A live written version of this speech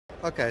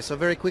Okay, so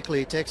very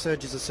quickly,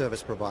 TecSurge is a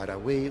service provider.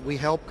 We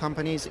help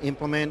companies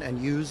implement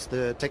and use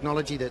the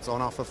technology that's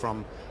on offer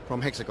from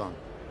HxGN.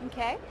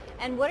 Okay,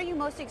 and what are you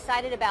most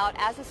excited about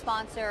as a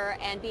sponsor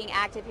and being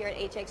active here at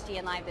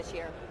HxGN Live this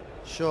year?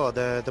 Sure,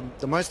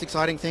 the most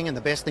exciting thing and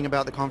the best thing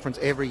about the conference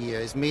every year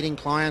is meeting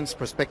clients,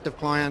 prospective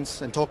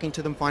clients, and talking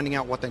to them, finding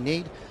out what they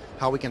need,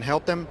 how we can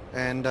help them,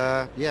 and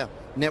yeah,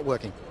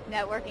 networking.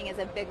 Networking is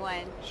a big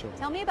one. Sure.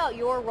 Tell me about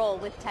your role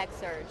with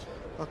TecSurge.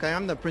 Okay,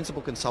 I'm the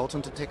principal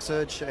consultant at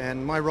TecSurge,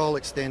 and my role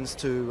extends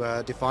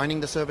to defining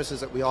the services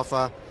that we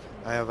offer.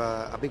 I have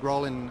a big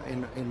role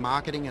in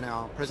marketing and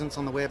our presence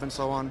on the web and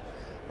so on,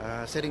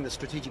 setting the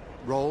strategic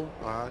role,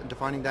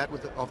 defining that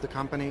of the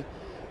company,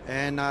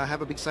 and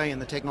have a big say in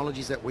the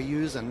technologies that we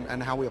use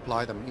and how we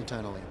apply them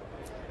internally.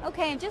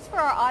 Okay, and just for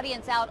our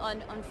audience out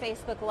on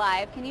Facebook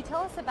Live, can you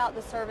tell us about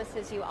the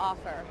services you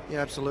offer? Yeah,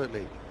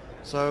 absolutely.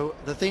 So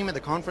the theme of the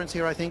conference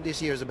here, I think,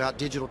 this year is about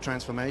digital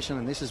transformation,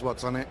 and this is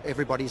what's on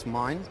everybody's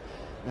mind.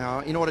 Now,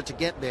 in order to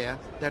get there,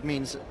 that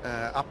means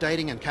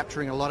updating and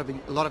capturing a lot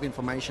of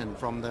information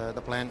from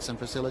the plants and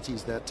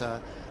facilities that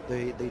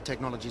the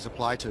technologies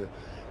apply to.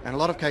 And a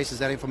lot of cases,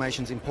 that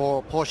information's in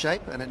poor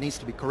shape, and it needs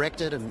to be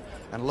corrected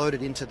and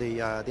loaded into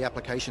the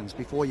applications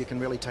before you can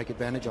really take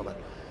advantage of it.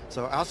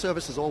 So our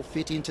services all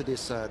fit into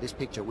this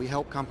picture. We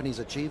help companies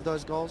achieve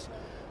those goals.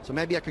 So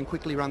maybe I can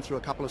quickly run through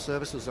a couple of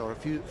services, or a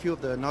few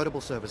of the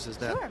notable services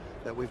that Sure.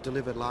 that we've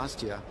delivered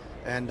last year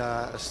and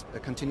are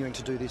continuing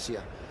to do this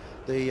year.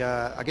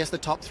 I guess the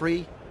top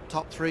three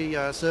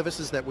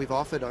services that we've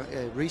offered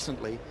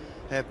recently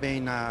have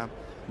been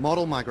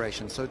model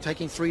migration. So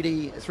taking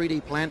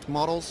 3D plant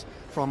models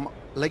from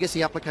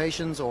legacy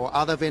applications or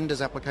other vendors'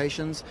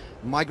 applications,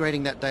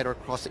 migrating that data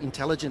across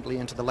intelligently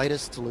into the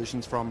latest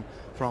solutions from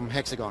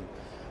HxGN.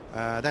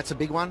 That's a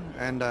big one,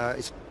 and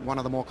it's one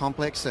of the more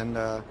complex and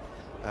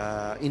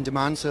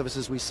in-demand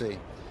services we see.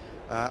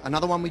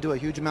 Another one we do a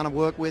huge amount of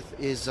work with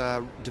is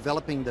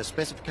developing the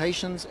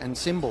specifications and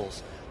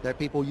symbols that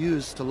people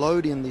use to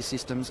load in these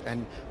systems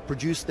and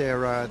produce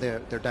their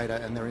data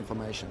and their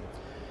information.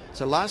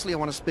 So lastly, I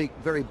want to speak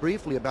very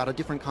briefly about a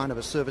different kind of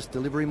a service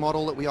delivery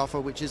model that we offer,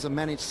 which is a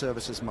managed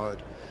services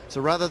mode. So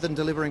rather than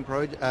delivering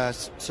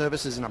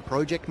services in a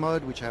project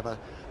mode, which have a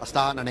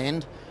start and an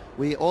end,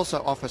 we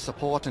also offer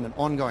support in an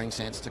ongoing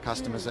sense to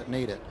customers that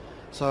need it.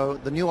 So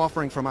the new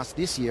offering from us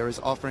this year is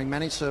offering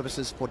managed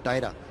services for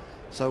data.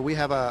 So we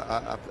have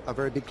a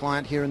very big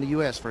client here in the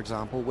US, for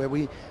example, where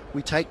we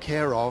take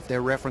care of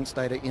their reference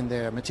data in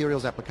their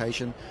materials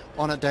application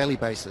on a daily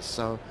basis.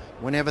 So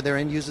whenever their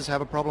end users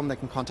have a problem, they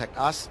can contact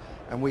us,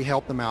 and we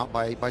help them out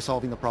by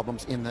solving the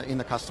problems in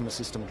the customer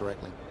system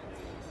directly.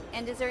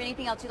 And is there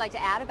anything else you'd like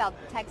to add about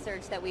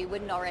TecSurge that we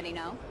wouldn't already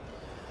know?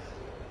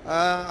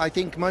 I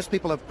think most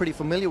people are pretty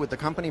familiar with the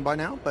company by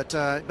now, but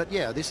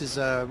yeah, this is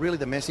really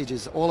the message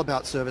is all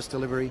about service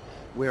delivery.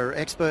 We're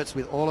experts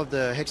with all of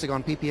the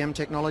HxGN PPM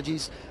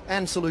technologies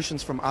and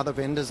solutions from other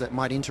vendors that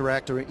might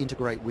interact or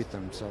integrate with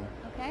them. So.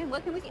 Okay, and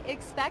what can we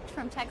expect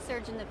from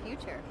TecSurge in the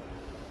future?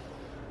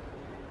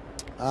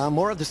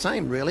 More of the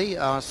same, really.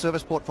 Our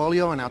service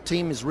portfolio and our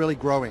team is really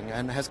growing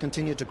and has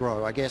continued to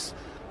grow. I guess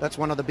that's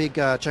one of the big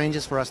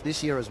changes for us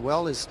this year as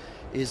well. Is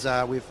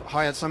we've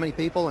hired so many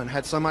people and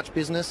had so much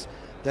business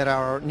that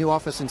our new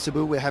office in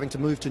Cebu, we're having to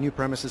move to new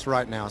premises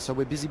right now. So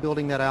we're busy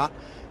building that out,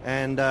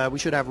 and we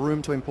should have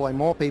room to employ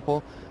more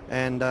people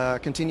and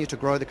continue to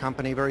grow the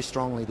company very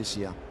strongly this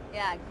year.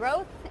 Yeah,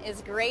 growth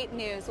is great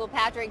news. Well,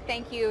 Patrick,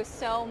 thank you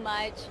so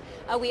much.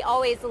 We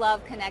always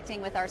love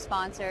connecting with our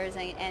sponsors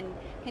and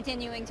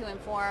continuing to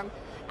inform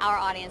our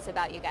audience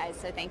about you guys,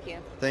 so thank you.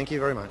 Thank you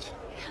very much.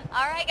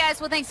 All right, guys.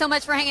 Well, thanks so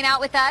much for hanging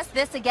out with us.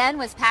 This, again,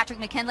 was Patrick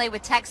Mackinlay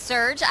with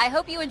TecSurge. I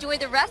hope you enjoy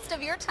the rest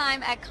of your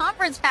time at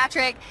conference,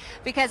 Patrick,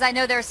 because I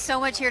know there's so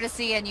much here to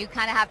see, and you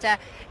kind of have to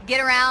get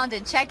around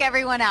and check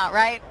everyone out,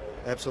 right?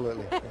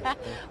 Absolutely.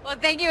 Well,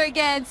 thank you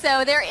again.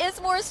 So there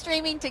is more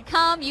streaming to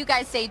come. You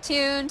guys stay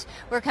tuned.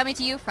 We're coming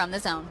to you from the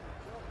Zone.